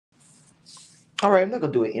All right, I'm not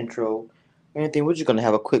gonna do an intro or anything. We're just gonna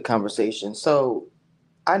have a quick conversation. So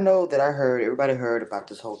I know that everybody heard about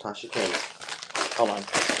this whole Tasha K. Hold on,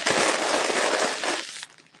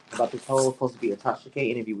 about this whole supposed to be a Tasha K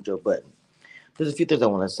interview with Joe Budden. There's a few things I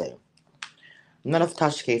want to say. I'm not a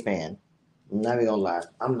Tasha K fan. I'm not even gonna lie.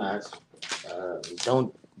 I'm not.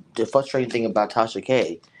 Don't. The frustrating thing about Tasha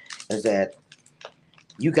K is that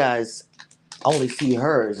you guys only see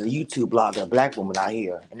her as a YouTube blogger, a black woman out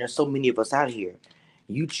here, and there's so many of us out here.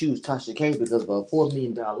 You choose Tasha K because of a $4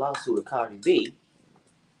 million lawsuit with Cardi B,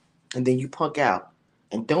 and then you punk out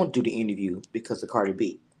and don't do the interview because of Cardi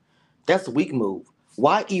B. That's a weak move.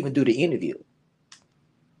 Why even do the interview?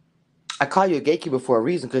 I call you a gatekeeper for a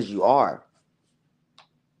reason because you are.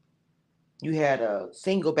 You had a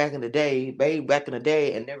single back in the day, babe back in the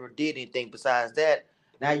day, and never did anything besides that.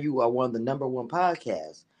 Now you are one of the number one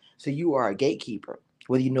podcasts. So you are a gatekeeper,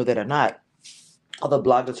 whether you know that or not. Other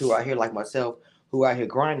bloggers who are out here like myself, who are out here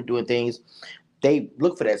grinding, doing things, they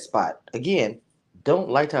look for that spot. Again, don't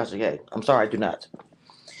like Tasha K. I'm sorry, I do not.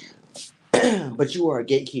 But you are a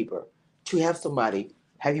gatekeeper. To have somebody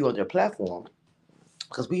have you on their platform,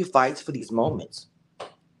 because we fight for these moments.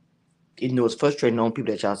 You know, it's frustrating on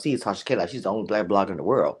people that y'all see is Tasha K. Like she's the only black blogger in the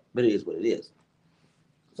world, but it is what it is.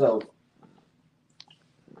 So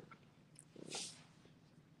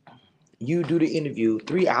you do the interview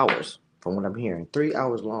 3 hours, from what I'm hearing, 3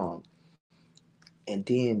 hours long, and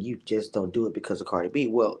then you just don't do it because of Cardi B.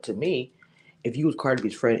 Well, to me, if you was Cardi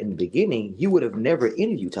B's friend in the beginning, you would have never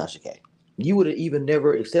interviewed Tasha K. You would have even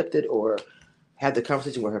never accepted or had the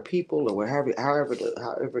conversation with her people or wherever, however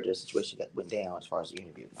the situation went down as far as the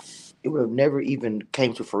interview. It would have never even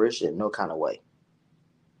came to fruition in no kind of way.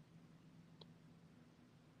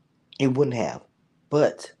 It wouldn't have.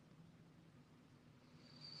 But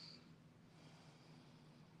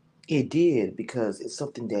it did because it's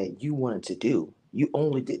something that you wanted to do. You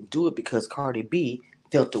only didn't do it because Cardi B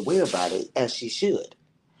felt the way about it as she should.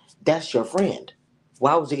 That's your friend.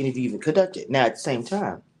 Why was the interview even conducted? Now, at the same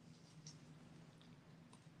time,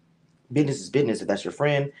 business is business. If that's your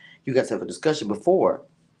friend, you guys have a discussion before.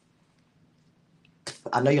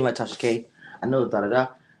 I know you like Tasha K. I know da da da.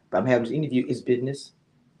 But I'm having this interview. It's business.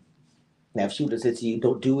 Now, if she would have said to you,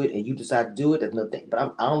 "Don't do it," and you decide to do it, that's nothing. But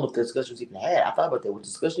I don't know if the discussion was even had. I thought about that. Was the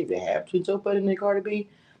discussion even had between Joe Budden and Cardi B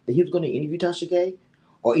that he was going to interview Tasha K,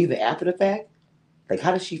 or even after the fact? Like,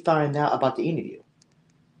 how did she find out about the interview?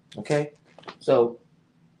 Okay, so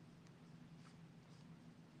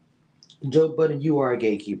Joe Budden, you are a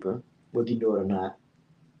gatekeeper, whether you know it or not.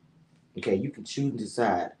 Okay, you can choose and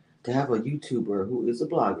decide to have a YouTuber who is a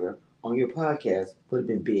blogger on your podcast would have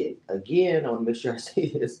been big. Again, I want to make sure I say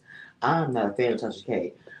this. I'm not a fan of Tasha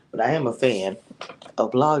K, but I am a fan of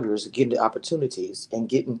bloggers getting the opportunities and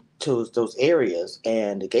getting to those areas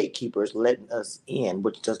and the gatekeepers letting us in,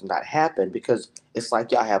 which does not happen because it's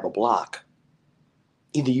like y'all have a block.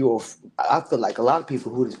 Either you're, I feel like a lot of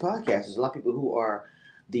people who this podcast is, a lot of people who are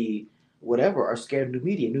the whatever are scared of new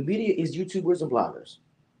media. New media is YouTubers and bloggers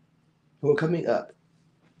who are coming up.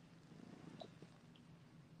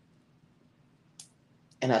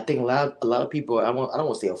 And I think a lot of people, I don't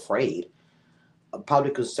want to say afraid, are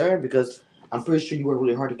probably concerned because I'm pretty sure you work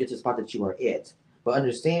really hard to get to the spot that you are at. But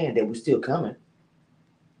understand that we're still coming.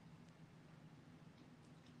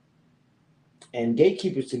 And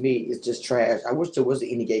gatekeepers to me is just trash. I wish there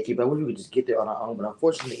wasn't any gatekeeper. I wish we could just get there on our own. But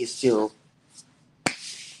unfortunately, it's still,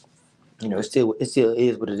 it still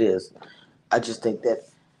is what it is. I just think that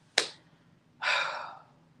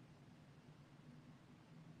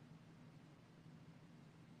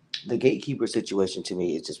the gatekeeper situation to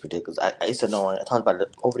me is just ridiculous. It's annoying. I talked about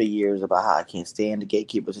it over the years about how I can't stand the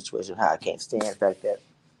gatekeeper situation, how I can't stand the fact that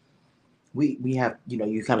we have,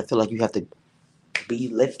 you kind of feel like you have to be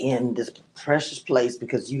let in this precious place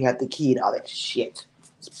because you have the key and all that shit.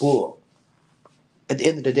 It's bull. At the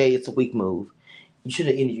end of the day, it's a weak move. You should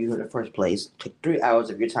have interviewed her in the first place. Took 3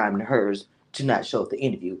 hours of your time and hers to not show up the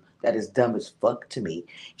interview. That is dumb as fuck to me. You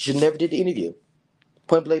should have never did the interview.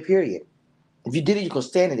 Point blank, period. If you did it, you're going to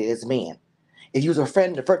stand in it as a man. If you was a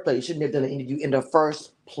friend in the first place, you shouldn't have done an interview in the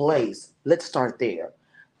first place. Let's start there.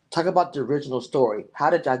 Talk about the original story.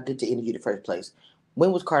 How did y'all get to interview in the first place?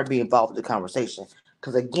 When was Cardi B involved in the conversation?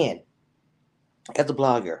 Because again, as a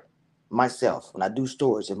blogger, myself, when I do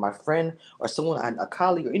stories, if my friend or someone, a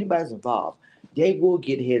colleague or anybody's involved, they will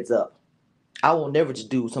get heads up. I will never just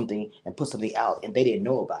do something and put something out and they didn't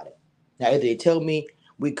know about it. Now, either they tell me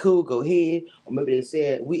we cool, go ahead, or maybe they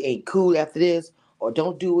said we ain't cool after this, or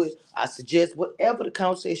don't do it. I suggest whatever the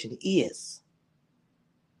conversation is.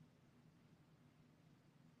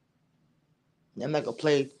 I'm not gonna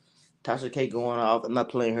play. Tasha K going off. I'm not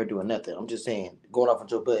playing her doing nothing. I'm just saying going off on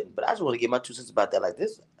Joe Budden. But I just want to get my 2 cents about that. Like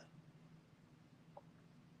this,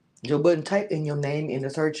 Joe Budden, type in your name in the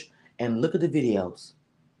search and look at the videos.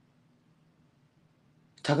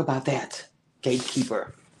 Talk about that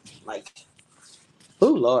gatekeeper. Like,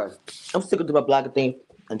 oh Lord, I'm sticking to my blogger thing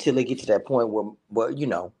until they get to that point where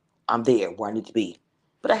I'm there where I need to be.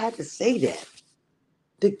 But I had to say that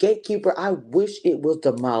the gatekeeper. I wish it was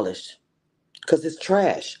demolished because it's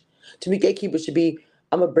trash. To me, gatekeeper should be.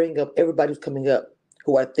 I'm gonna bring up everybody who's coming up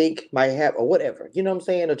who I think might have or whatever. You know what I'm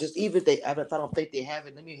saying? Or just even if I don't think they have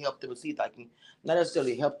it, let me help them and see if I can not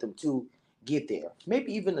necessarily help them to get there.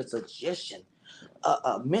 Maybe even a suggestion,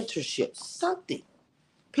 a mentorship, something.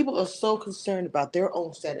 People are so concerned about their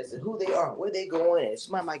own status and who they are, where they going, and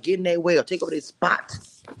somebody might get in their way or take over their spot.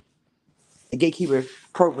 The gatekeeper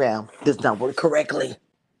program does not work correctly.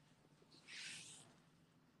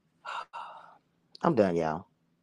 I'm done, y'all.